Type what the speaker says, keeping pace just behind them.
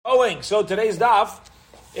going. So today's daf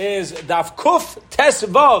is daf Kuf Tes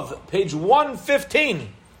Vav, page 115.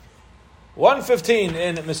 115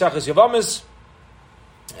 in Maseches Yevamos.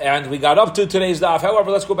 And we got up to today's daf.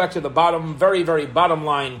 However, let's go back to the bottom, very, very bottom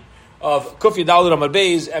line of Kuf Yadalid Amud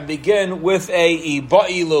Beis and begin with a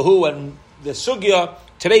Iba'i Lahu. And the sugya,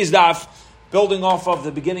 today's daf, building off of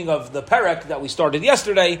the beginning of the perek that we started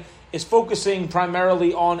yesterday, is focusing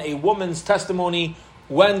primarily on a woman's testimony.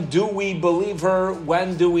 When do we believe her?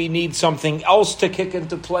 When do we need something else to kick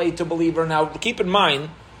into play to believe her? Now, keep in mind,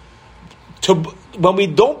 when we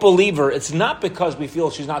don't believe her, it's not because we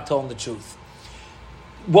feel she's not telling the truth.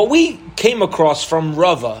 What we came across from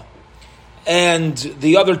Rava and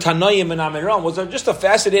the other Tanoim and Amiram was just a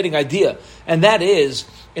fascinating idea. And that is,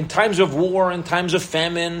 in times of war, in times of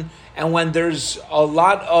famine, and when there's a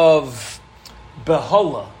lot of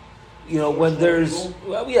behola, when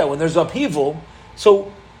there's upheaval,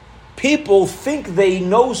 so people think they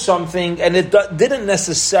know something and it didn't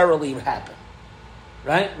necessarily happen,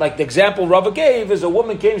 right? Like the example Rava gave is a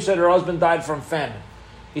woman came and said her husband died from famine.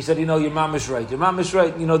 He said, your mom is right. Your mom is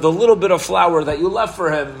right. The little bit of flour that you left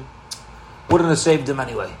for him wouldn't have saved him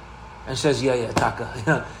anyway. And she says,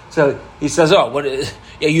 taka. So he says,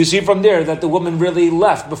 you see from there that the woman really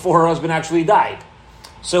left before her husband actually died.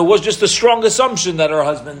 So it was just a strong assumption that her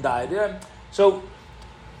husband died. Yeah. So,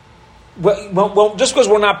 well, just because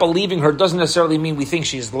we're not believing her doesn't necessarily mean we think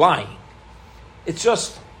she's lying. It's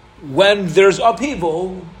just when there's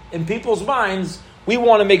upheaval in people's minds, we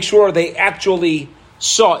want to make sure they actually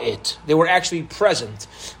saw it. They were actually present.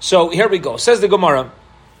 So here we go. Says the Gemara,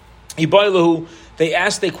 they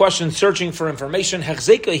asked a question searching for information.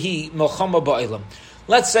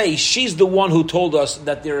 Let's say she's the one who told us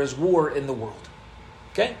that there is war in the world.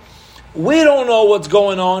 Okay? We don't know what's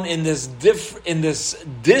going on in this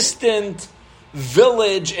distant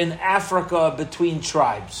village in Africa between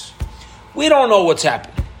tribes. We don't know what's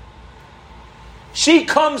happening. She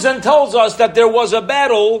comes and tells us that there was a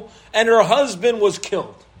battle and her husband was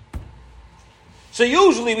killed. So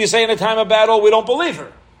usually we say in a time of battle, we don't believe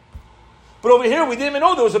her. But over here, we didn't even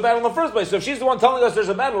know there was a battle in the first place. So if she's the one telling us there's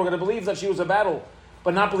a battle, we're going to believe that she was a battle,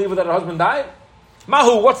 but not believe that her husband died?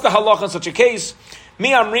 Mahu, what's the halacha in such a case?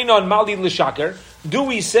 Mi amrina and mali l'shaker. Do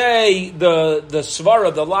we say the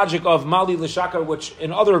svara, the logic of mali l'shaker, which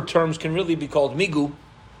in other terms can really be called migu,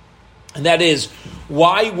 and that is,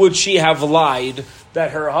 why would she have lied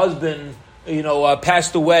that her husband,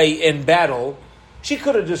 passed away in battle? She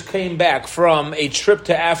could have just came back from a trip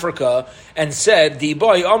to Africa and said, "Di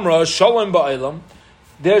boy amra shalom ba'ilam."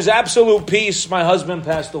 There's absolute peace. My husband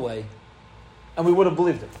passed away, and we would have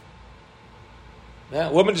believed it. Yeah,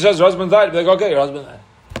 a woman says her husband died. Be like, okay, your husband died.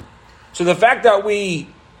 So the fact that we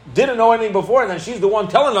didn't know anything before, and then she's the one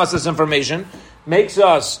telling us this information, makes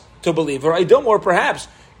us to believe her. I don't, or perhaps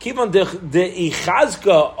kivan de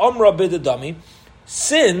ichazka amra bidadami,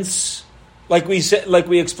 since, like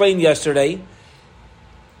we explained yesterday,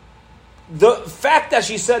 the fact that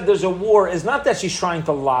she said there's a war is not that she's trying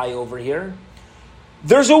to lie over here.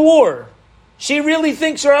 There's a war. She really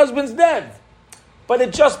thinks her husband's dead. But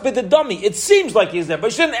it just bit the dummy. It seems like he's dead,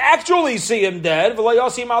 but she didn't actually see him dead. Therefore, the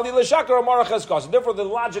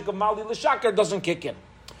logic of Mali L'Shakar doesn't kick in.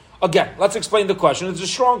 Again, let's explain the question. It's a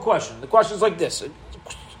strong question. The question is like this.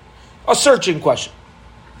 A searching question.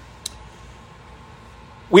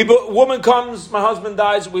 Woman comes, my husband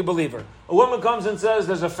dies, we believe her. A woman comes and says,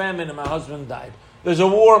 there's a famine and my husband died. There's a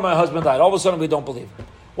war and my husband died. All of a sudden we don't believe her.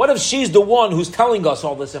 What if she's the one who's telling us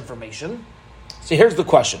all this information? See, here's the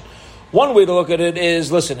question. One way to look at it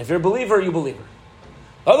is, listen, if you're a believer, you believe her.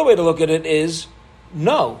 The other way to look at it is,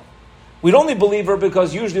 no. We'd only believe her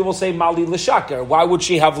because usually we'll say Mali L'Shakar. Why would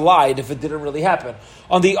she have lied if it didn't really happen?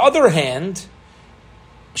 On the other hand,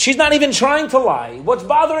 she's not even trying to lie. What's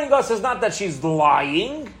bothering us is not that she's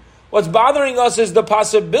lying. What's bothering us is the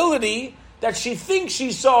possibility that she thinks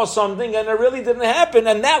she saw something and it really didn't happen.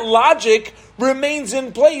 And that logic remains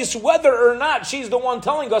in place whether or not she's the one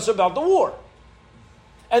telling us about the war.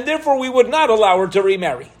 And therefore we would not allow her to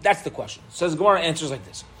remarry. That's the question. Says Gemara answers like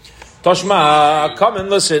this. Toshma, come and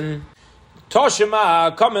listen.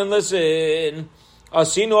 Toshma, come and listen.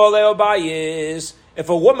 Asinu oleo bayis. If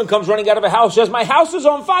a woman comes running out of a house, says, my house is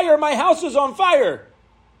on fire, my house is on fire.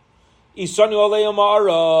 Isanu oleo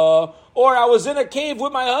ma'ara. Or I was in a cave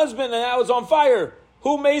with my husband and I was on fire.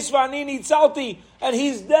 Hu meisvanini tzalti. And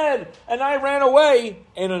he's dead. And I ran away.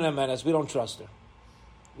 We don't trust her.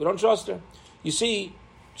 We don't trust her. You see,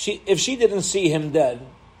 if she didn't see him dead,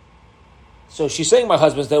 so she's saying my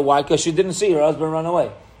husband's dead. Why? Because she didn't see her husband run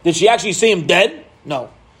away. Did she actually see him dead? No.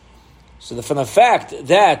 So from the fact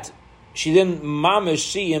that she didn't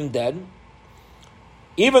mamish see him dead,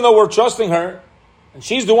 even though we're trusting her, and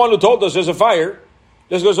she's the one who told us there's a fire,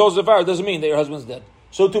 just because there's a fire doesn't mean that your husband's dead.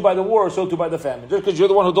 So too by the war, so too by the famine. Just because you're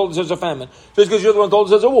the one who told us there's a famine, just because you're the one who told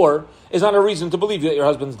us there's a war, is not a reason to believe that your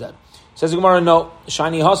husband's dead. Says the Gemara, no,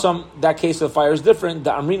 Shani Hassam, that case of fire is different.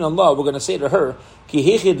 The Amrin Allah, we're going to say to her, what do you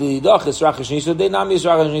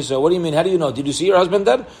mean? How do you know? Did you see your husband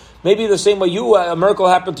dead? Maybe the same way a miracle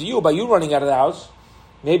happened to you by you running out of the house.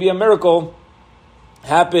 Maybe a miracle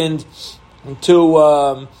happened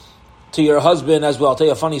to your husband as well. I'll tell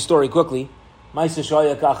you a funny story quickly.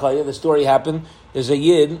 The story happened. There's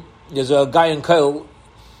a guy in Kail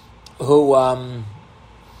who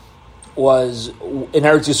was in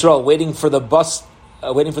Eretz Yisrael waiting for the bus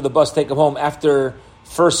to take him home after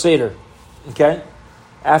first Seder. Okay?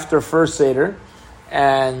 After first Seder.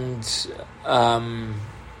 And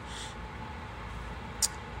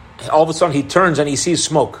all of a sudden he turns and he sees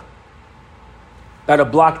smoke. About a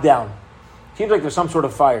block down. Seems like there's some sort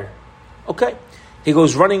of fire. Okay. He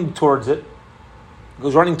goes running towards it.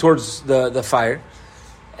 Goes running towards the fire.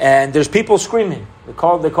 And there's people screaming. They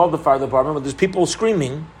called the fire department, but there's people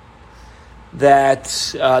screaming that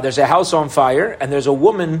there's a house on fire and there's a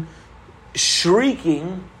woman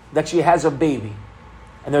shrieking that she has a baby.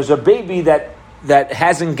 And there's a baby that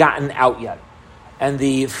hasn't gotten out yet. And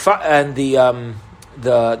there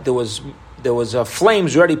was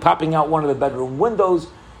flames already popping out one of the bedroom windows,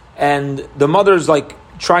 and the mother's like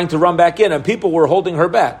trying to run back in, and people were holding her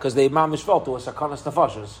back because they mamish felt it was sakanas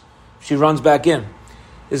nefashos. She runs back in.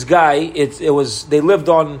 This guy, they lived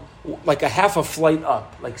on like a half a flight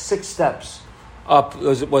up, like 6 steps up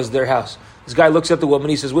was their house. This guy looks at the woman.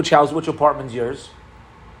 He says, "Which apartment's yours?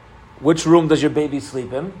 Which room does your baby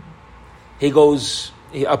sleep in?" He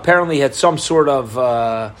apparently had some sort of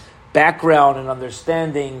background and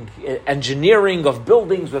understanding, engineering of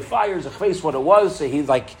buildings with fires, a face what it was. So he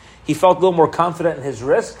felt a little more confident in his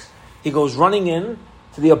risks. He goes running in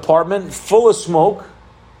to the apartment, full of smoke.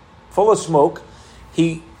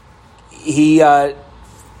 He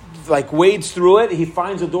wades through it. He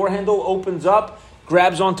finds a door handle, opens up,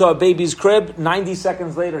 grabs onto a baby's crib. 90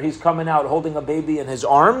 seconds later, he's coming out holding a baby in his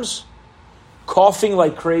arms, coughing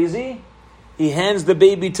like crazy. He hands the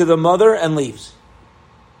baby to the mother and leaves.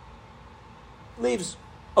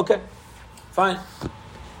 Okay, fine.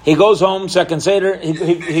 He goes home, second Seder.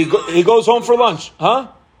 He goes home for lunch. Huh?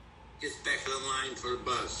 Gets back in line for the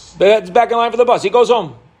bus. It's back in line for the bus. He goes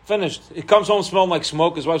home. Finished. He comes home smelling like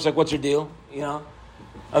smoke. His wife's like, "What's your deal?" You know?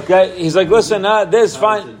 Okay. He's like, "Listen, this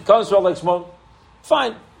fine. Comes smell like smoke.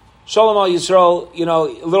 Fine. Shalom al Yisrael.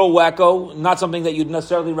 A little wacko. Not something that you'd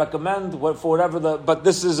necessarily recommend for whatever But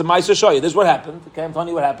this is a ma'aser show you. This is what happened. Okay, I'm telling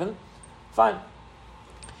you what happened. Fine.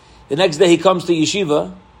 The next day he comes to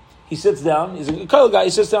yeshiva. He sits down. He's a Kol guy. He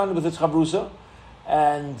sits down with his chavrusa,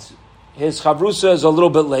 and his chavrusa is a little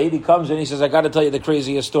bit late. He comes in. He says, "I got to tell you the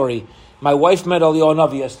craziest story. My wife met Eliyahu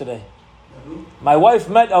Navi yesterday.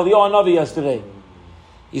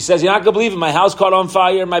 He says, "You're not going to believe it. My house caught on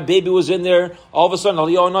fire. My baby was in there. All of a sudden,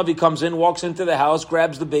 Eliyahu Navi comes in, walks into the house,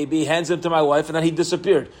 grabs the baby, hands him to my wife, and then he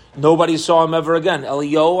disappeared. Nobody saw him ever again.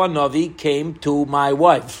 Eliyahu Navi came to my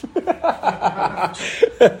wife."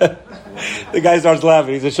 The guy starts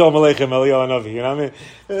laughing. He says, "Shalom Aleichem, Eliyahu Navi." You know what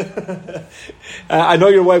I mean? I know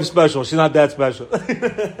your wife's special. She's not that special.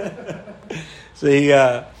 So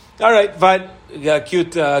all right, fine.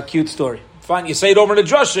 Cute story. Fine, you say it over in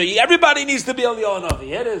the drasha. Everybody needs to be Eliyahu Navi.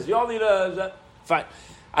 Here it is. You all need fine.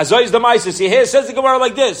 Azoy is the Maisis. Here says the Gemara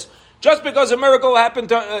like this: just because a miracle happened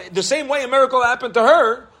to the same way a miracle happened to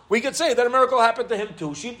her, we could say that a miracle happened to him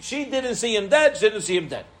too. She didn't see him dead. She didn't see him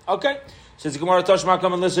dead. Okay. Says the Gemara, Tashma,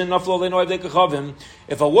 come and listen.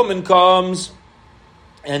 If a woman comes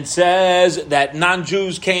and says that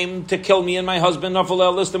non-Jews came to kill me and my husband,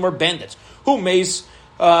 list them were bandits. Who mace?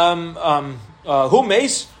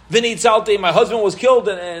 V'nitzalti, my husband was killed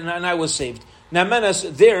and I was saved. Now, menace,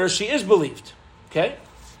 there she is believed. Okay?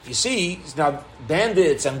 You see, now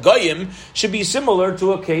bandits and goyim should be similar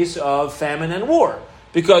to a case of famine and war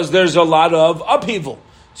because there's a lot of upheaval.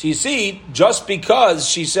 So you see, just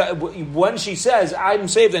because when she says, "I'm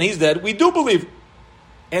saved and he's dead," we do believe.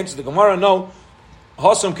 Answer the Gemara, no.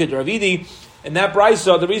 Hasam kid Ravidi. And that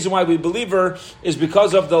brisa, the reason why we believe her is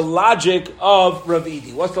because of the logic of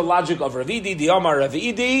Ravidi. What's the logic of Ravidi? The Amar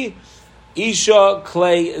Ravidi, Isha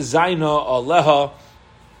Klei Zaina Aleha.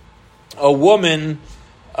 A woman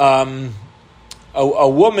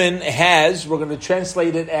has, we're going to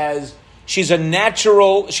translate it as, she has a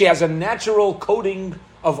natural coating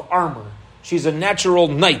of armor. She's a natural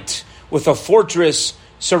knight with a fortress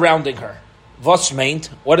surrounding her. Was meint?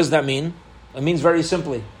 What does that mean? It means very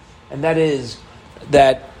simply. And that is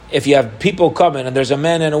that if you have people coming and there's a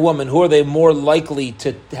man and a woman, who are they more likely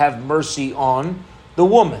to have mercy on? The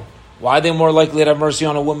woman. Why are they more likely to have mercy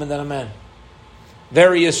on a woman than a man?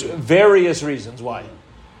 Various reasons why.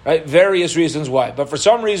 Right? Various reasons why. But for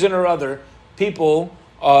some reason or other, people,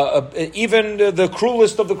 even the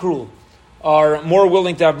cruelest of the cruel, are more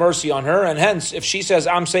willing to have mercy on her, and hence, if she says,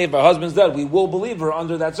 I'm saved, my husband's dead, we will believe her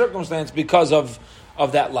under that circumstance because of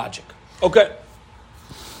that logic. Okay.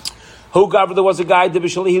 Who Gavra, there was a guy,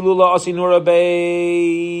 Isli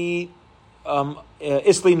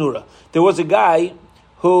Nura. There was a guy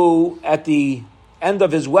who, at the end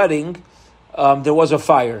of his wedding, there was a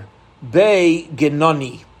fire. Bei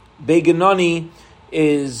Genoni. Bei Genoni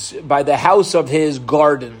is by the house of his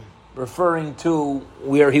garden, referring to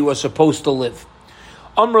where he was supposed to live.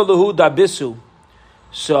 Amr Lahu Dabisu.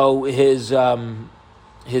 So his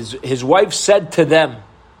wife said to them,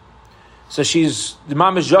 so the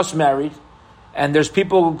mom is just married, and there's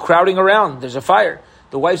people crowding around. There's a fire.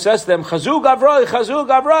 The wife says to them, Chazu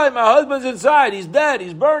Gavrai, my husband's inside. He's dead.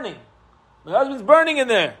 He's burning. My husband's burning in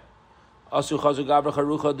there. Asu Chazu Gavra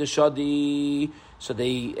Charucha Deshadi. So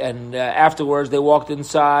afterwards they walked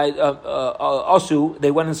inside.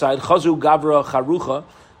 They went inside. Chazu Gavra Charucha.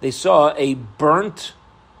 They saw a burnt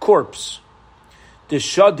corpse.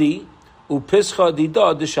 Deshadi upischa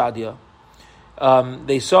dida deshadia.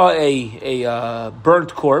 They saw a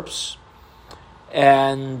burnt corpse,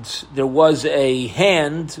 and there was a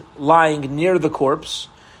hand lying near the corpse.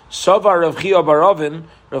 Savar Rav Chia bar Ravin.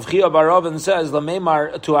 Rav Chia bar Ravin says, Rav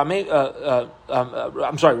Chia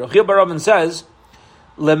bar Ravin says,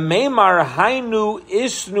 Lemeimar hainu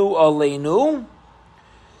isnu aleinu,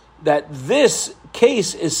 that this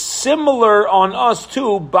case is similar on us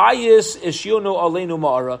to Bayis ishyunu aleinu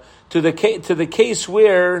ma'ara, to the case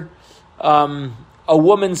where a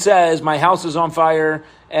woman says, my house is on fire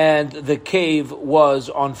and the cave was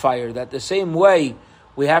on fire. That the same way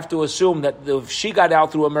we have to assume that if she got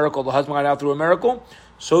out through a miracle, the husband got out through a miracle,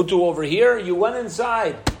 so too over here, you went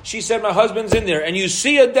inside. She said, my husband's in there. And you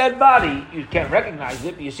see a dead body. You can't recognize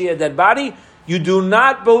it, but you see a dead body. You do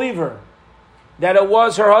not believe her that it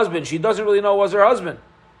was her husband. She doesn't really know it was her husband.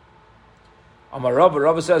 Amar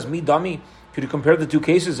Rava says, me dummy. Could you compare the two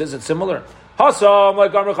cases? Is it similar? Hasam,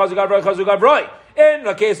 like Amr Chazu Gavrai. In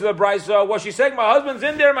the case of the Brisa, was she saying, my husband's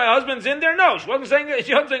in there, my husband's in there? No, she wasn't saying that.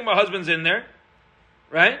 She wasn't saying my husband's in there.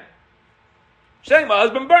 Right? She's saying my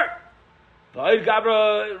husband burnt.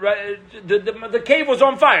 The cave was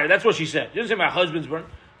on fire. That's what she said. She didn't say my husband's burnt.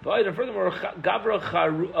 And furthermore, Gavra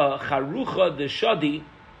Charucha Deshadi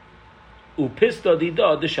Upista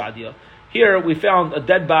Dida Deshadia. Here we found a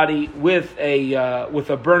dead body with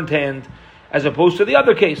a burnt hand, as opposed to the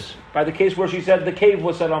other case, by the case where she said the cave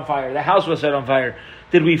was set on fire, the house was set on fire.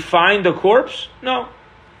 Did we find a corpse? No.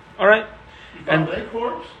 All right. You found a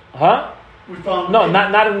corpse? Huh? We found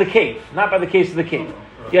not in the cave. Not by the case of the cave. No.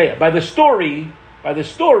 Yeah. By the story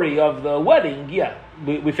of the wedding, yeah,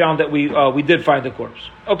 we found that we did find the corpse.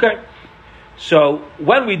 Okay. So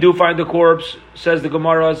when we do find the corpse, says the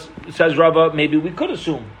Gemara, says Rava, maybe we could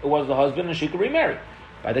assume it was the husband and she could remarry.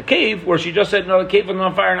 By the cave, where she just said, no, the cave was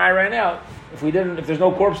on fire and I ran out. If there's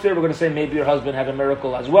no corpse there, we're going to say maybe your husband had a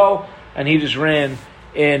miracle as well, and he just ran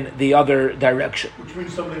in the other direction. Which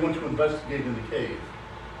means somebody went to investigate in the cave.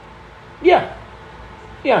 Yeah.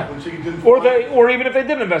 Or even if they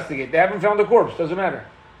didn't investigate, they haven't found the corpse. Doesn't matter.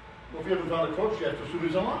 Well, if you haven't found a corpse, you have to assume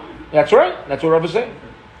he's alive. That's right. That's what Rava's saying.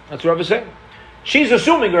 That's what Rava's saying. She's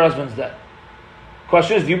assuming her husband's dead.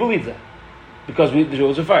 Question is, do you believe that? Because the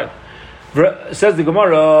Jews are fired. Says the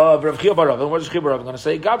Gemara, Rav Chia bar Ravin, what is Chia bar Ravin going to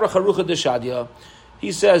say? Gavra Charucha Deshadia.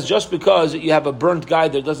 He says, just because you have a burnt guy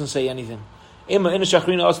there doesn't say anything. You know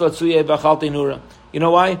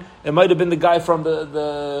why? It might have been the guy from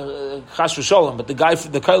the Chas V'Sholem, but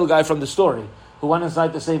the Kail guy from the story who went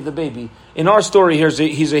inside to save the baby. In our story,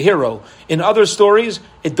 he's a hero. In other stories,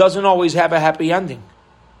 it doesn't always have a happy ending.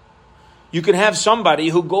 You can have somebody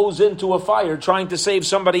who goes into a fire trying to save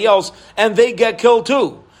somebody else, and they get killed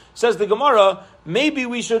too. Says the Gemara, maybe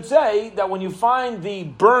we should say that when you find the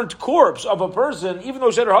burnt corpse of a person, even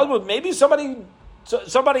though she had her husband, maybe somebody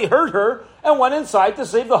hurt her and went inside to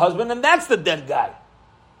save the husband, and that's the dead guy.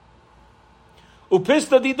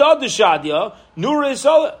 Upista dida deshadia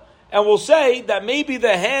nura. And we'll say that maybe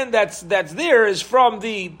the hand that's there is from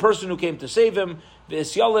the person who came to save him.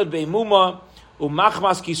 V'esyaled be'muma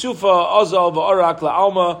umachmas kisufa azal v'arak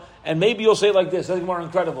la'alma. And maybe you'll say it like this. That's more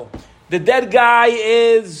incredible. The dead guy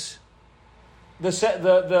is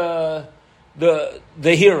the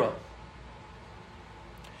hero.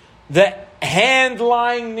 The hand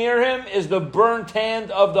lying near him is the burnt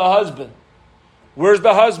hand of the husband. Where's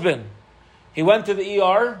the husband? He went to the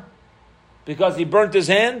ER because he burnt his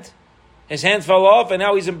hand. His hand fell off, and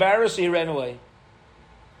now he's embarrassed, so he ran away.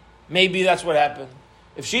 Maybe that's what happened.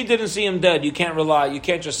 If she didn't see him dead, you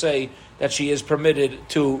can't just say that she is permitted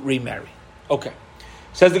to remarry. Okay.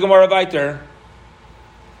 Says the Gemara weiter.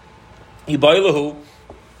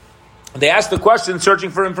 They asked the question,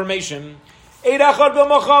 searching for information. What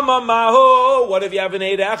if you have an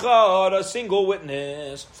Eid Echad, a single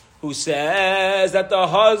witness, who says that the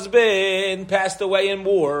husband passed away in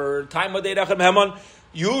war? Time of Eid Echad Mehaman.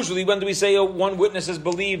 Usually, when do we say one witness is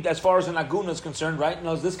believed as far as an aguna is concerned, right?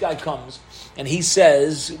 Now, this guy comes and he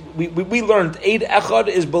says, we learned Eid Echad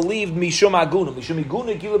is believed mishum aguna, mishum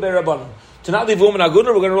iguna gila be'rabbanan. To not leave woman aguna,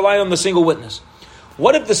 we're going to rely on the single witness.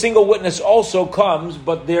 What if the single witness also comes,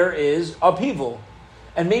 but there is upheaval?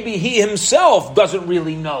 And maybe he himself doesn't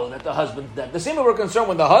really know that the husband's dead. The same way we're concerned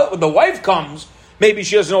when the wife comes, maybe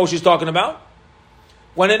she doesn't know what she's talking about.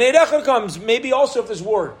 When an Eid Echad comes, maybe also if there's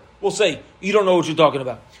war, we'll say, you don't know what you're talking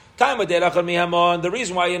about. The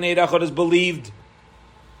reason why an Eid Echad is believed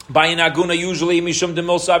by an aguna, usually he's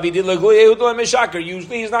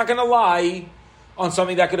not going to lie on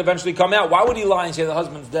something that could eventually come out. Why would he lie and say the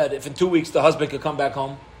husband's dead if in 2 weeks the husband could come back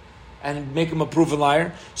home and make him a proven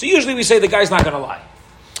liar? So usually we say the guy's not going to lie.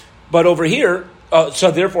 But over here,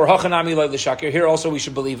 so therefore, hachanami like the shakir. Here also we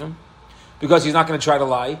should believe him because he's not going to try to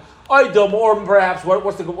lie. Or perhaps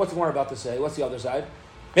what's the one about to say? What's the other side?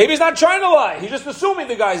 Maybe he's not trying to lie. He's just assuming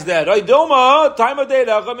the guy's dead.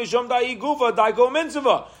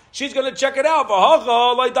 She's going to check it out.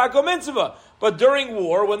 But during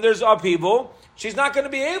war, when there's upheaval, she's not going to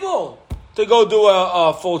be able to go do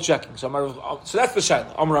a full checking. So that's the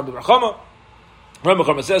shayla. Amar Rabbi Barchama. Rabbi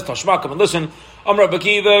Barchama says, Tashma, come and listen. Amar Rabbi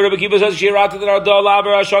Kiva. Rabbi Kiva says,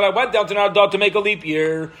 I went down to Nardah to make a leap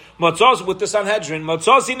year. Matzos with the Sanhedrin.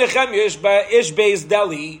 Matzosi Nechemya ish beis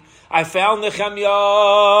Delhi. I found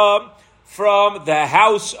Nehemiah from the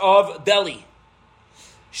house of Delhi.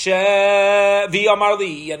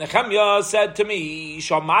 V'amarli, and Nehemiah said to me,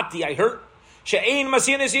 Shamati, I heard, She'ein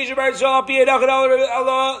Masiyanis Yisrael B'Yisrael Pi Eid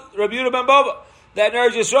Echad Rabbi Yehuda ben Bava, that in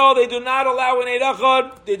Eretz Yisrael they do not allow an Eid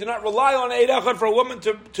Echad, they do not rely on Eid Echad for a woman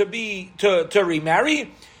to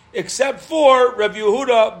remarry, except for Rabbi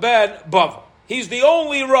Yehuda ben Bava. He's the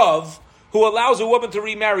only Rav who allows a woman to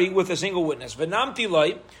remarry with a single witness. V'namti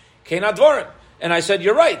lai. And I said,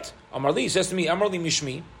 you're right. Amarli says to me, Amarli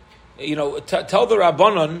Mishmi, tell the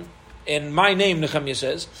Rabbanon in my name, Nehemiah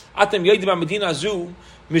says, Atem Yaidim Medina Zu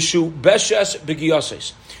Mishu Beshes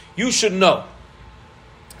Begiyoses. You should know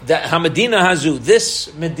that Hamadina Hazu,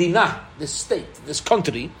 this Medina, this state, this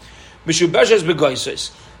country, Mishu Beshes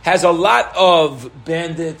Begiyoses, has a lot of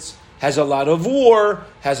bandits, has a lot of war,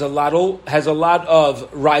 has a lot of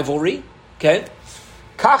rivalry. Okay?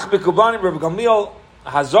 Kach Bekubani Rabbi Gamliel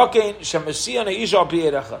Hazaken Shemesian Isha Pi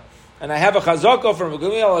Eid Echad. And I have a chazaka from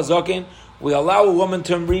Gamliel Hazaken. We allow a woman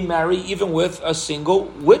to remarry even with a single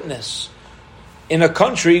witness in a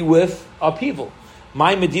country with upheaval.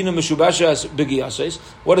 My Medina Mishubashas B'Giyases.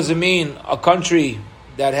 What does it mean? A country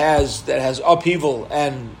that has upheaval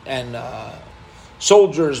and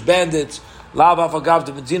soldiers, bandits.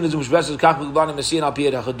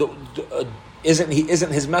 Isn't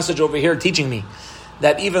his message over here teaching me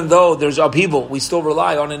that even though there's upheaval, we still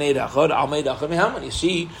rely on an Eid Echad? You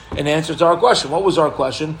see, an answer to our question. What was our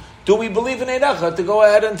question? Do we believe in Eid Echad to go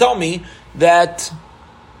ahead and tell me that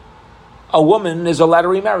a woman is allowed to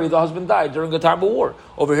remarry? The husband died during a time of war.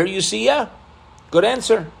 Over here you see, yeah. Good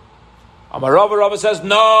answer. Amar Rava says,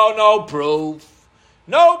 no proof.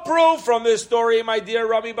 No proof from this story, my dear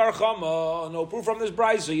Rabbi Barchama. No proof from this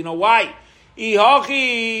brisa. You know why?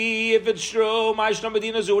 If it's true, what does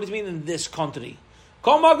it mean in this country?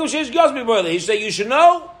 He said, you should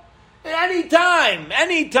know,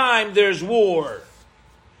 anytime there's war,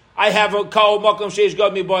 I have a kol makom sheish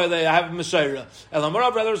gad mi boile, I have a Messiah.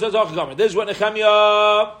 Elamarav brother says, this is what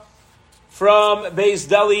Nehemiah from Beis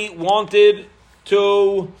Delhi wanted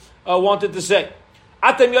to say.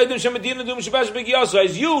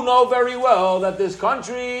 You know very well that this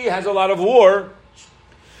country has a lot of war.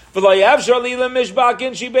 And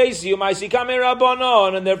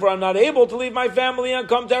therefore I'm not able to leave my family and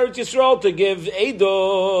come to Eretz Yisrael to give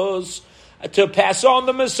eidos, to pass on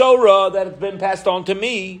the Mesorah that has been passed on to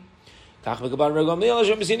me. And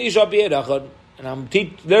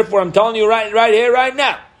therefore I'm telling you right here, right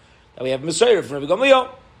now, that we have Mesorah from Rabbi Gamliel.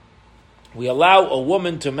 We allow a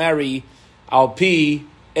woman to marry Al Pi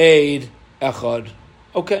Eid Echad.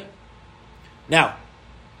 Okay. Now,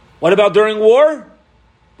 what about during war?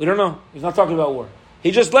 We don't know. He's not talking about war.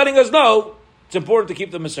 He's just letting us know it's important to keep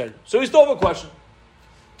the Mesorah. So we still have a question.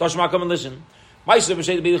 Tashma, come and listen. There were two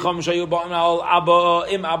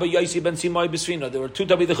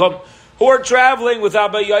Talmidei who were traveling with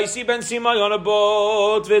Abba Yaisi ben Simai on a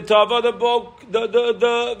boat. V'tava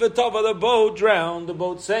the boat drowned. The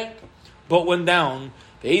boat sank. Boat went down.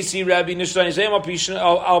 V'esi Rabbi Nishtan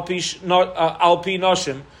Alpi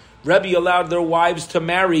Noshim. Rabbi allowed their wives to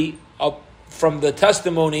marry from the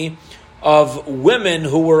testimony of women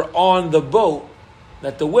who were on the boat,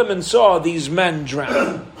 that the women saw these men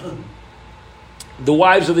drown. The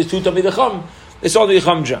wives of these two Talmidei Chacham, they saw the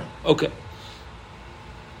Chacham drown. Okay.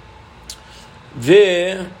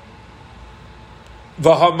 V'hamayim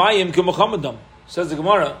k'muhammadam. Says the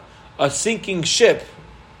Gemara, a sinking ship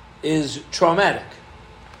is traumatic.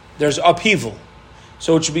 There's upheaval.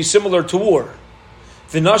 So it should be similar to war.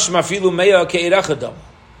 V'nashim afilu meya ke'erechadam.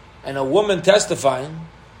 And a woman testifying,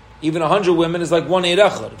 even 100 women is like one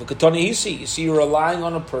eirechad. V'katani hisi. You see, you're relying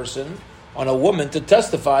on a person, on a woman to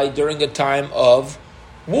testify during a time of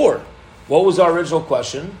war. What was our original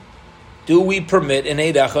question? Do we permit an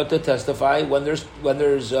eirechad to testify when there's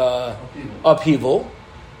upheaval?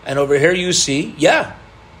 And over here you see, yeah,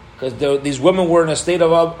 because these women were in a state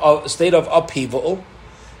of upheaval,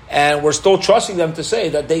 and we're still trusting them to say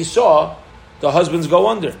that they saw the husbands go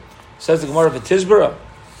under. Says the Gemara of Tizbara,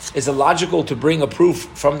 is it logical to bring a proof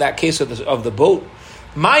from that case of the boat?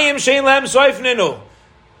 Mayim shein lehem soifninu.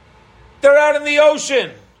 They're out in the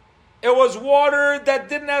ocean. It was water that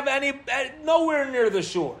didn't have nowhere near the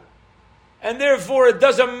shore. And therefore it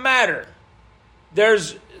doesn't matter.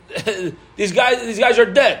 There's these guys are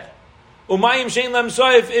dead. Umayim shein lehem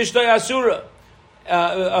soif ishtay asura.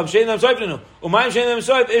 Shein lehem soifninu. Umayim shein lehem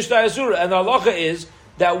soif ishtay asura. And the halacha is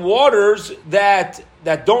that waters that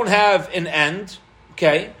don't have an end,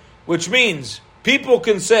 okay, which means people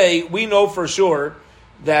can say, we know for sure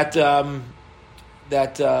that that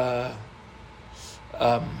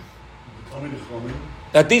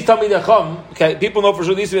these Talmidei Chacham, okay, people know for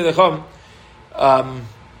sure these Talmidei Chacham,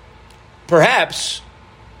 perhaps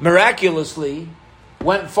miraculously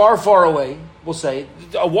went far, far away. We'll say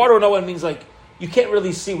a water no one means like you can't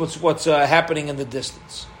really see what's happening in the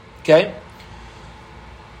distance. Okay,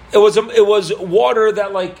 it was water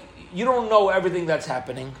that like you don't know everything that's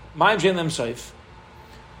happening. Ma'im shein lehem soif,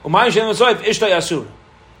 u'ma'im shein lehem soif ishtay asur,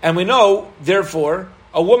 and we know therefore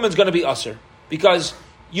a woman's going to be asur because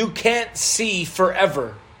you can't see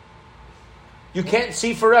forever. You can't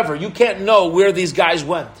see forever. You can't know where these guys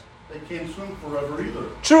went. They can't swim forever either.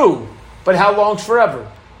 True, but how long's forever?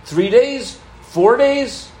 3 days? 4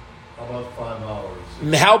 days? How about 5 hours?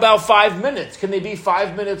 How about 5 minutes? Can they be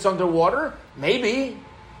 5 minutes underwater? Maybe.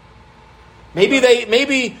 There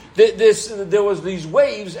was these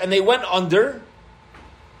waves and they went under,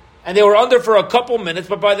 and they were under for a couple minutes,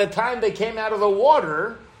 but by the time they came out of the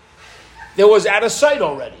water, they was out of sight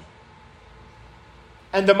already.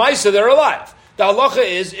 And the Maisa, they're alive. The halacha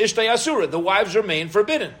is ishtay asura. The wives remain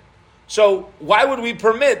forbidden. So why would we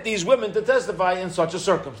permit these women to testify in such a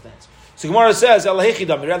circumstance? So Gemara says,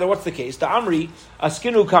 rather, what's the case? The Amri,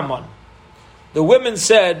 askinu kaman. The women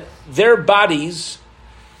said their bodies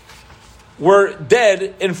were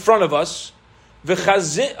dead in front of us.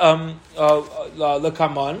 Askinu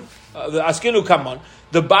kaman.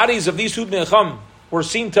 The bodies of these Talmidei Chacham were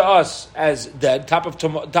seen to us as dead. Top of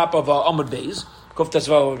Amud Beis, Kuf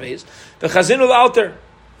Tesvav Amud Beis. The Chazinu la'alter,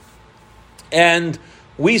 and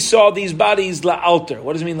we saw these bodies la'alter.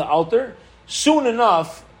 What does it mean la'alter? Soon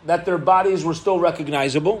enough that their bodies were still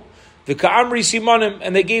recognizable. The Ka'amri Simonim,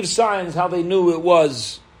 and they gave signs how they knew it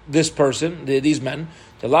was this person, these men.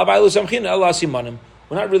 The Lavailu Samchin Ela Simonim.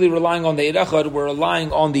 We're not really relying on the Eirechad, we're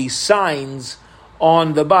relying on the signs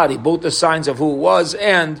on the body, both the signs of who it was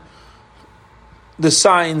and the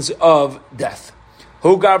signs of death.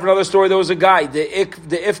 Who got another story? There was a guy, the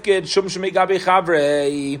Ifkid Shum Shemi Gabi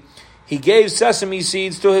Chavrei. He gave sesame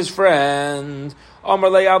seeds to his friend. Amar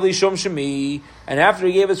Le'avli Shum Shemi. And after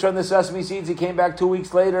he gave his friend the sesame seeds, he came back 2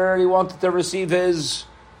 weeks later. He wanted to receive his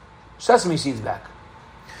sesame seeds back.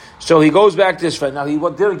 So he goes back to his friend. Now he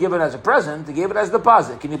didn't give it as a present. He gave it as a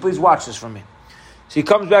deposit. Can you please watch this for me? So he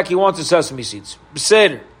comes back. He wants the sesame seeds.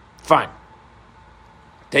 Beseder. Fine.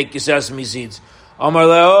 Take your sesame seeds. Amar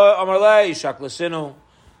le, shaklasinu.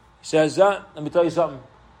 He says, let me tell you something.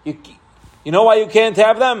 You know why you can't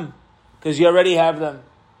have them? Because you already have them.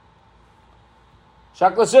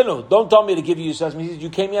 Shaklasinu. Don't tell me to give you sesame seeds.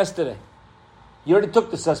 You came yesterday. You already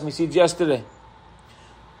took the sesame seeds yesterday.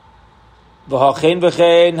 V'hachein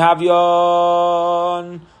v'chein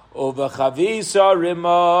havyon uv'chavisa rima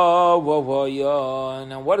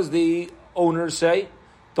v'hoyon. And what does the owner say?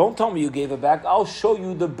 Don't tell me you gave it back. I'll show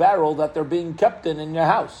you the barrel that they're being kept in your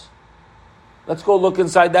house. Let's go look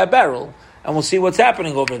inside that barrel. and we'll see what's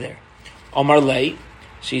happening over there. Omar Lei,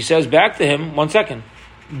 she says back to him, 1 second.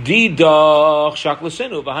 Didach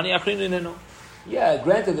shaklasinu v'hani achrininu. Yeah,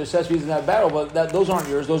 granted, there's sesames in that barrel, but those aren't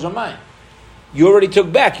yours; those are mine. You already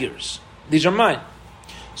took back yours; these are mine.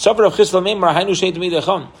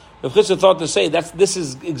 Rav Chisda thought to say this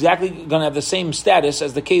is exactly going to have the same status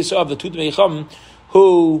as the case of the Tutmei Chum,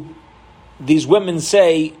 who these women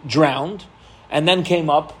say drowned and then came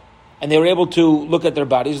up and they were able to look at their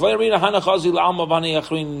bodies. We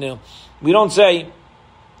don't say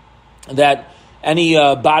that any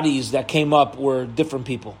bodies that came up were different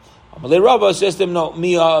people. Rabba says to him, no,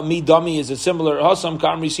 me dummy is a similar.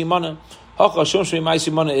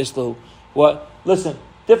 What? Listen,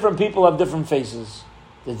 different people have different faces.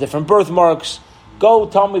 There's different birthmarks. Go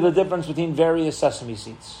tell me the difference between various sesame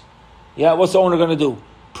seeds. Yeah, what's the owner going to do?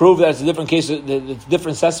 Prove that it's a different case, it's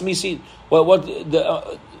different sesame seed? How's he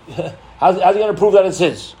going to prove that it's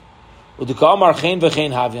his? And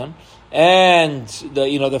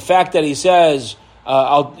the fact that he says,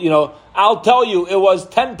 I'll tell you, it was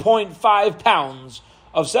 10.5 pounds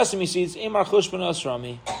of sesame seeds.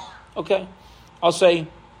 Okay, I'll say,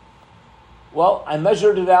 well, I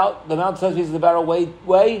measured it out. The amount of sesame seeds in the barrel weigh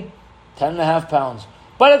 10.5 pounds.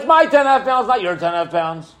 But it's my 10.5 pounds, not your 10.5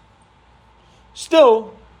 pounds.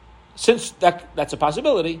 Still, since that's a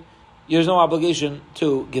possibility, there's no obligation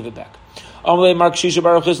to give it back. Mark Shisha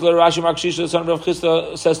Baruch Chisda, Rashi Mark Shisha, the son of Rav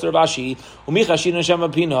Chisda, says to Rashi,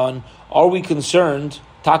 are we concerned,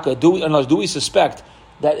 Taka, do we suspect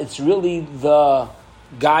that it's really the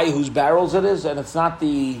guy whose barrels it is, and it's not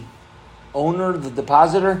the owner, the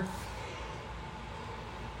depositor?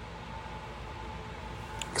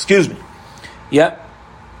 Excuse me. Yeah.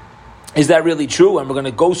 Is that really true? And we're going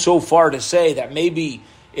to go so far to say that maybe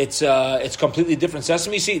it's completely different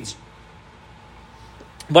sesame seeds.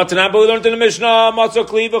 But tonight we learned in the Mishnah, Matzah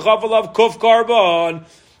Kli v'chafel of Kuf Karbon.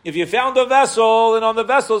 If you found a vessel, and on the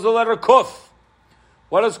vessel is the letter Kuf.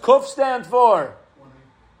 What does Kuf stand for?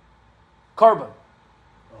 Carbon.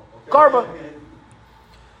 Carbon.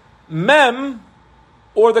 Mem,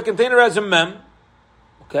 or the container has a mem.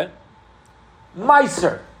 Okay.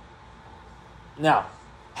 Meiser. Now,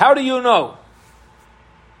 how do you know?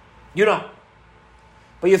 You don't.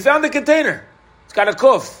 But you found the container. It's got a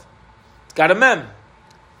kuf. It's got a mem.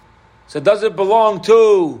 So does it belong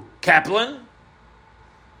to Kaplan?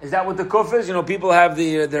 Is that what the kuf is? People have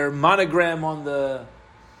their monogram on the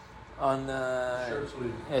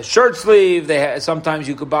shirt sleeve. Sometimes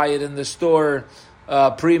you could buy it in the store,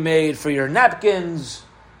 pre-made for your napkins,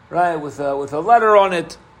 right? With a letter on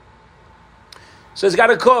it. So it's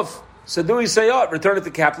got a kuf. So do we say, return it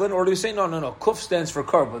to Kaplan, or do we say, no, kuf stands for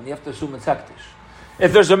carbon. You have to assume it's hektish.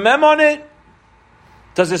 If there's a mem on it,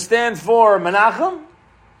 does it stand for Menachem?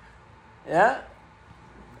 Yeah?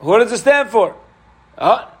 What does it stand for?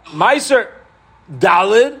 Meiser.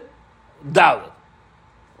 Dalid.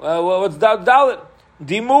 What's Dalid?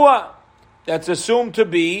 Dimua. That's assumed to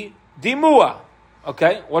be Dimua.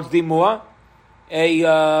 Okay, what's Dimua?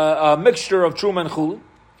 A mixture of Truma and Chulin.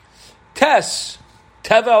 Tes.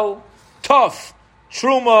 Tevel, Tuf,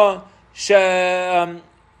 Truma,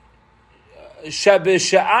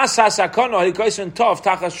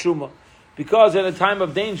 because at a time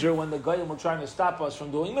of danger, when the Goyim were trying to stop us from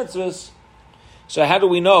doing mitzvahs, so how do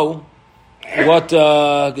we know what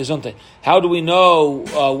Gesundheit? How do we know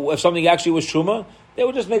if something actually was Truma? They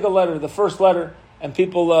would just make a letter, the first letter, and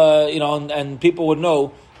people, and people would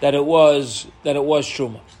know that it was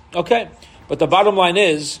Truma. Okay, but the bottom line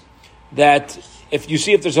is that if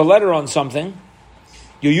there's a letter on something,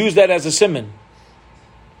 you use that as a siman.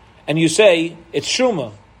 And you say, it's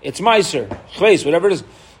Shuma, it's Meiser, Chveis, whatever it is.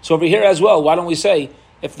 So over here as well, why don't we say,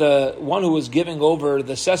 if the one who is giving over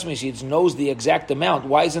the sesame seeds knows the exact amount,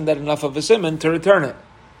 why isn't that enough of a siman to return it?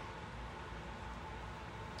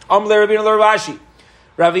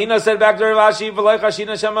 Ravina said back to Rav Ashi,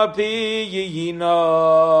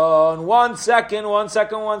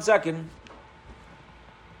 1 second.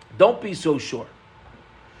 Don't be so sure.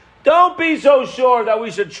 Don't be so sure that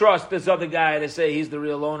we should trust this other guy to say he's the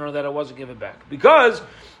real owner, that it wasn't given back. Because,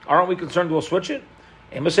 aren't we concerned we'll switch it?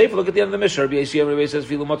 Look at the end of the Mishnah. Everybody says,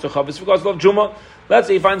 let's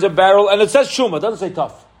say he finds a barrel, and it says Shuma, it doesn't say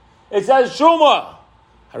tough. It says Shuma.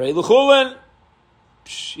 It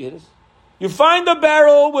is. You find a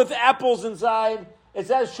barrel with apples inside, it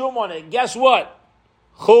says Shuma on it. Guess what?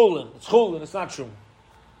 Chulin. It's Chulin, it's not Shuma.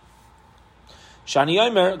 Shani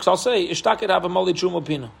Yomer, because I'll say, Ishtaket have a moli Truma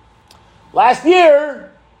Pina. Last year,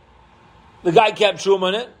 the guy kept Truma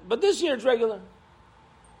in it, but this year it's regular.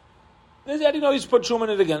 How do you know he's put Truma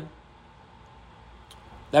in it again?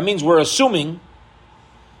 That means we're assuming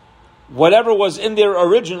whatever was in there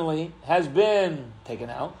originally has been taken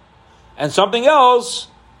out, and something else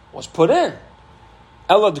was put in.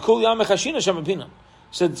 Ella d'kul yam mechashina shemapina.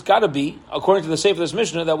 So it's got to be, according to the Sefer of this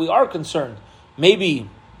Mishnah, that we are concerned. Maybe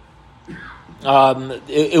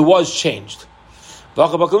it was changed. And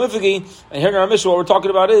here in our Mishnah, what we're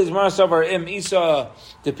talking about is Marasavar im Isa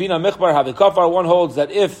Depina Michbar Havikafar. One holds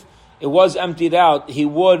that if it was emptied out, it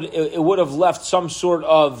would have left some sort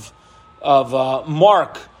of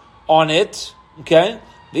mark on it. Okay.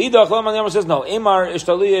 The Idach Laman says no. Imar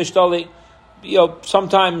Ishtali.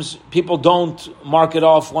 Sometimes people don't mark it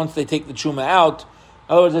off once they take the truma out.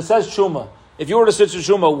 In other words, it says truma. If you were to sit to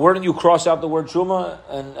truma, wouldn't you cross out the word truma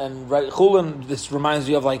and write chulin? This reminds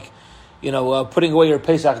you of putting away your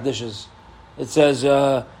Pesach dishes. It says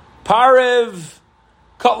parev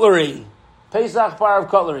cutlery, Pesach parev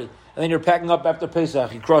cutlery, and then you're packing up after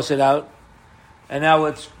Pesach. You cross it out, and now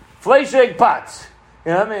it's fleishig pots.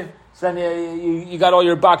 You know what I mean? So then you got all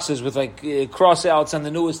your boxes with cross outs and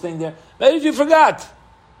the newest thing there. Maybe if you forgot.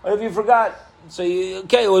 What if you forgot? So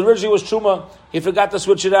it originally was truma. He forgot to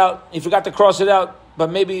switch it out. He forgot to cross it out.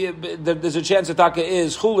 But maybe there's a chance that taka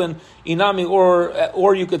is chulin inami,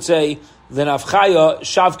 or you could say the nafchaya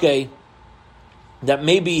shavke, that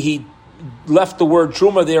maybe he left the word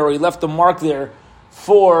truma there, or he left the mark there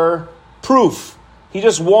for proof. He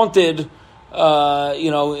just wanted, if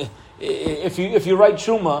you write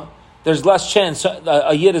truma, there's less chance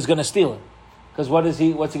a yid is going to steal it, because what's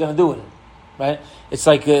he going to do with it, right? It's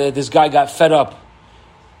like this guy got fed up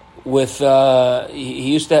with,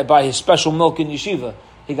 he used to buy his special milk in yeshiva.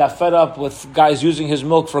 He got fed up with guys using his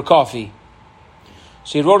milk for coffee.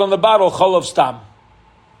 So he wrote on the bottle, Cholav Stam.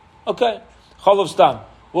 Okay, Cholav Stam.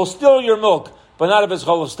 We'll steal your milk, but not if it's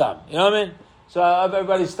Cholav Stam. You know what I mean? So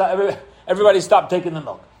everybody stopped taking the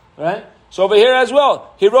milk. Right? So over here as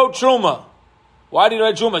well, he wrote Truma. Why did he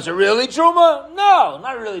write Truma? Is it really Truma? No,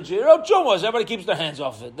 not really Truma. He wrote Truma, so everybody keeps their hands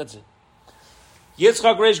off it. That's it.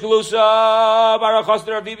 Yitzchak Reish Galusa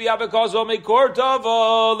Barachaster Avivi Avikazo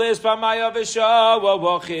Mekortavo Lispamaya Vishawa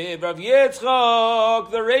Wachiv Rav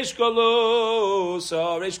Yitzchak the Reish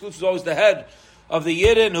Galusa. Reish Galusa was always the head of the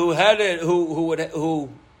Yidden who had it, who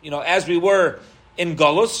as we were in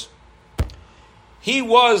Galus. He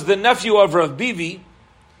was the nephew of Rav Bivi,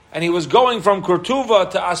 and he was going from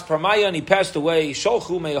Kurtuva to Aspramaya, and he passed away.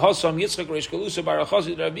 Sholchu Mehosam Yitzchak Reish Galusa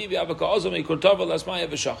Barachaster Avivi Avikazo Mekortavo Lispamaya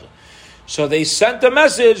Vishawa. So they sent a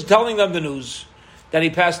message telling them the news that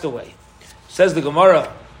he passed away. Says the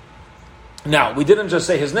Gemara. Now, we didn't just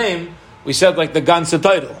say his name, we said like the Gansa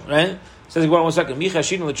title, right? Says the Gemara, 1 second.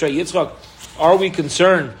 Yitzchak, are we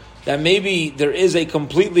concerned that maybe there is a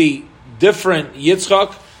completely different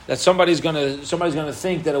Yitzchak, that somebody's gonna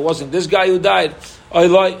think that it wasn't this guy who died, or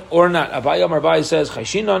not? Abai Amar Abai says,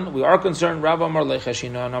 Chashinan, we are concerned. Rabbi Amar Le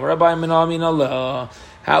Chashinan, Rabbi Minamin Allah.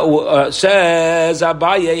 Says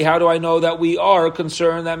Abaye, how do I know that we are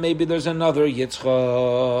concerned that maybe there's another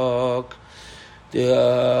Yitzchak?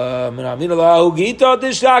 There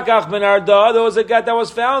was a get that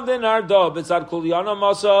was found in Arda, Bitzad Kulyana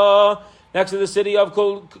Masa, next to the city of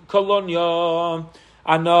Kolonya.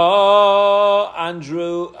 Androi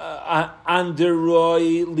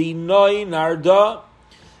Linoi Narda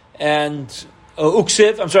and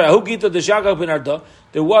Uksiv. I'm sorry, Ahugita Deshakach bin Arda.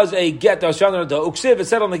 There was a get that was found in the Uksiv. It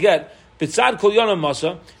said on the get, Bitzad Kulyana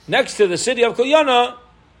Masa, next to the city of Kulyana,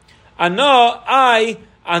 Andrulinoi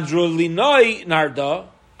Narda,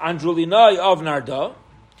 Andrulinoi of Narda,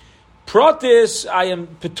 Protis, I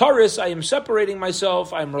am separating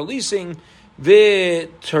myself, I am releasing the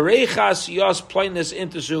Terechas Yas Plainis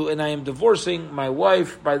Intasu, and I am divorcing my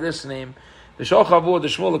wife by this name. V'sholchavu the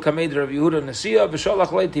Shmuel Kameder of Yehuda Nasiya, V'sholach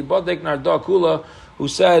Leiti Bodek Narda Kula, who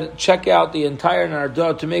said, check out the entire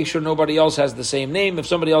Narda to make sure nobody else has the same name. If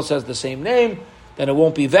somebody else has the same name, then it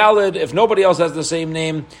won't be valid. If nobody else has the same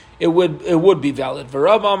name, it would be valid.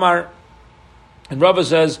 V'Rav Amar, and Rava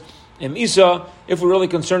says, in Isa, if we're really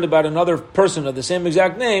concerned about another person of the same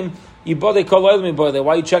exact name, Yibodei Kol Olam Yibodei,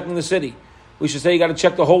 why are you checking the city? We should say you got to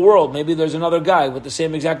check the whole world. Maybe there's another guy with the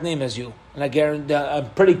same exact name as you. And I guarantee, I'm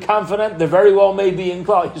pretty confident there very well may be in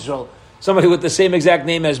Klal Yisrael somebody with the same exact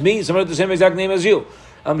name as me, somebody with the same exact name as you.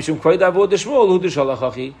 But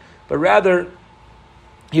rather,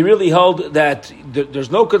 he really held that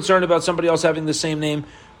there's no concern about somebody else having the same name,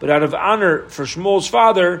 but out of honor for Shmuel's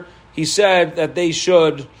father, he said that they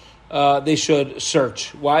should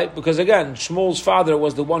search. Why? Because again, Shmuel's father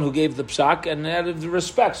was the one who gave the psak, and out of the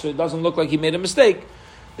respect, so it doesn't look like he made a mistake.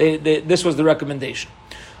 This was the recommendation.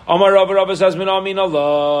 Amar Rava says, Min Amin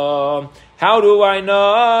Allah. How do I know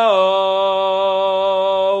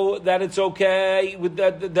that it's okay?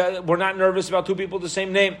 That we're not nervous about two people with the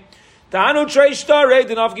same name. Ta'anu trei shtarei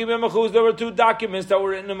denafgi b'mechuz. There were two documents that were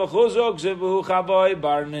written in mechuzah. Gzevu Chavoi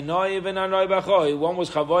bar Nenoi v'Nanoi b'Choi. One was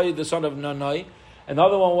Chavoi, the son of Nanoi, and the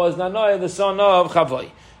other one was Nanoi, the son of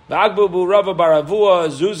Chavoi. V'agbu Rava bar Avua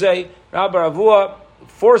Zuzei. Rava bar Avua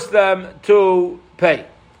forced them to pay.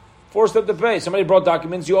 Forced them to pay. Somebody brought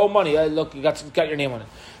documents. You owe money. Look, you got your name on it.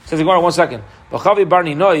 Says the Gemara, 1 second. B'Chavi bar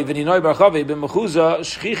Ninoi v'Ninoi bar Chavi b'mechuzah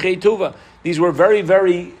shchichei tuva. These were very,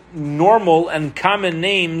 very normal and common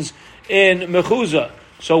names in mechuzah.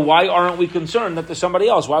 So why aren't we concerned that there's somebody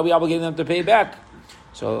else? Why are we obligating them to pay back?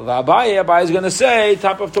 So Abaye is going to say,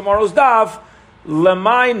 top of tomorrow's daf,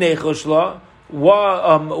 lemay nechoshla.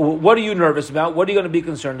 What are you nervous about? What are you going to be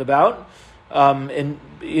concerned about? About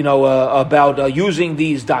using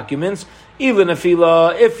these documents. Even if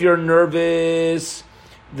you're nervous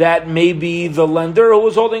that maybe the lender who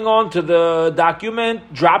was holding on to the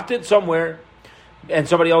document dropped it somewhere and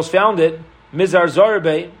somebody else found it, mizar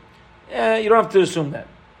zarbe, you don't have to assume that.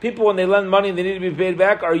 People, when they lend money and they need to be paid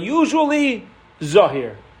back, are usually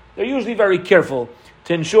zahir. They're usually very careful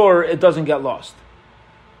to ensure it doesn't get lost.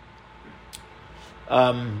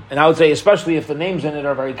 And I would say, especially if the names in it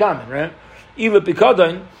are very common, right? Ila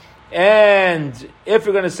pikadon, and if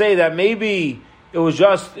you're going to say that maybe it was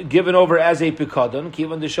just given over as a pikadon,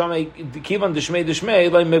 kivan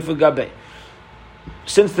deshmei like mifagabe.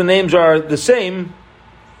 Since the names are the same,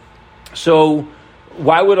 so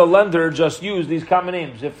why would a lender just use these common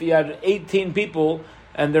names? If he had 18 people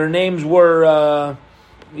and their names were,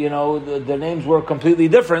 the names were completely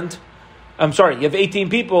different. I'm sorry, you have 18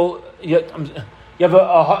 people. You have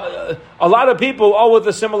a lot of people all with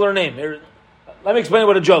a similar name. Let me explain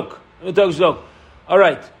what a joke. Let me tell you a joke. All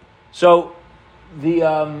right, so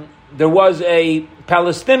there was a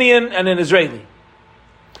Palestinian and an Israeli,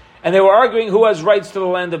 and they were arguing who has rights to the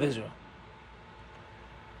land of Israel.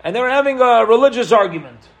 And they were having a religious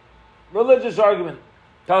argument.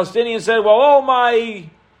 Palestinians said, well,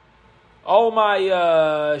 all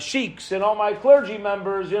my sheiks and all my clergy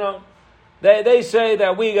members, they say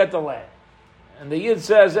that we get the land. And the Yid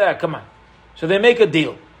says, come on. So they make a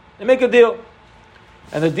deal. And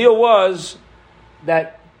the deal was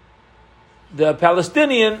that the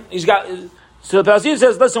Palestinian, so the Palestinian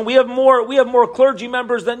says, listen, we have more clergy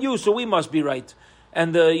members than you, so we must be right.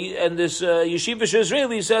 And this yeshivish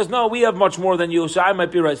Israeli says, no, we have much more than you, so I might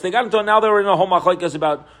be right. So they got into now they were in a whole machlokes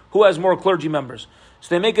about who has more clergy members.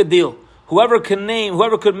 So they make a deal. Whoever could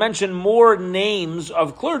mention more names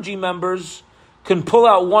of clergy members can pull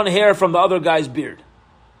out one hair from the other guy's beard.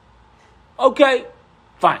 Okay,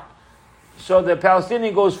 fine. So the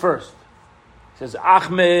Palestinian goes first. He says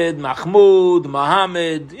Ahmed, Mahmoud,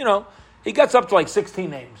 Mohammed. He gets up to like 16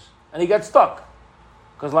 names, and he gets stuck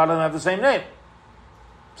because a lot of them have the same name.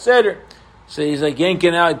 Seder. So he's like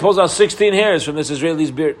yanking out. He pulls out 16 hairs from this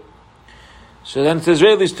Israeli's beard. So then it's the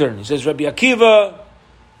Israeli's turn. He says Rabbi Akiva,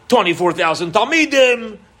 24,000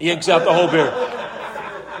 Talmidim. He yanks out the whole beard.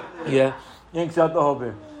 Yeah, yanks out the whole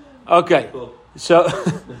beard. Okay, so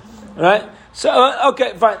right. So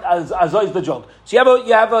okay, fine. As always, the joke. So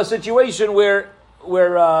you have a situation where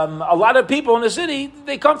a lot of people in the city,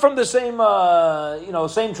 they come from the same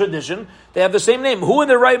same tradition. They have the same name. Who in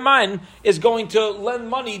their right mind is going to lend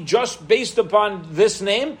money just based upon this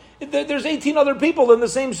name? There's 18 other people in the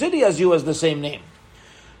same city as you as the same name.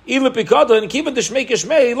 What are you going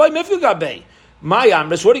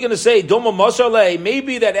to say?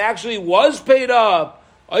 Maybe that actually was paid up.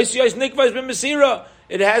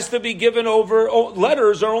 It has to be given over.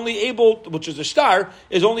 Letters are only able, which is a star,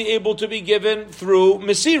 is only able to be given through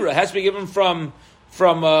Mesira. It has to be given from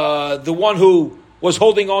the one who was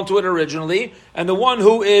holding on to it originally and the one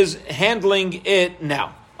who is handling it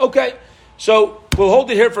now. Okay, so we'll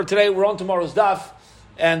hold it here for today. We're on tomorrow's daf,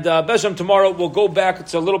 and Beshem tomorrow we'll go back.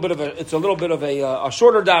 It's a little bit of a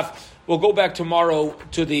shorter daf. We'll go back tomorrow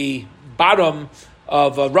to the bottom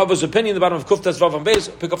of Rava's opinion, the bottom of Kuftas Vav and Beis.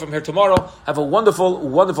 Pick up from here tomorrow. Have a wonderful,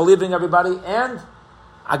 wonderful evening, everybody. And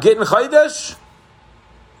Agit in Chaydesh,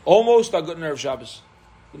 almost a good nerve Shabbos.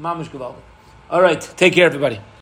 Mamish Gewaldig. All right, take care, everybody.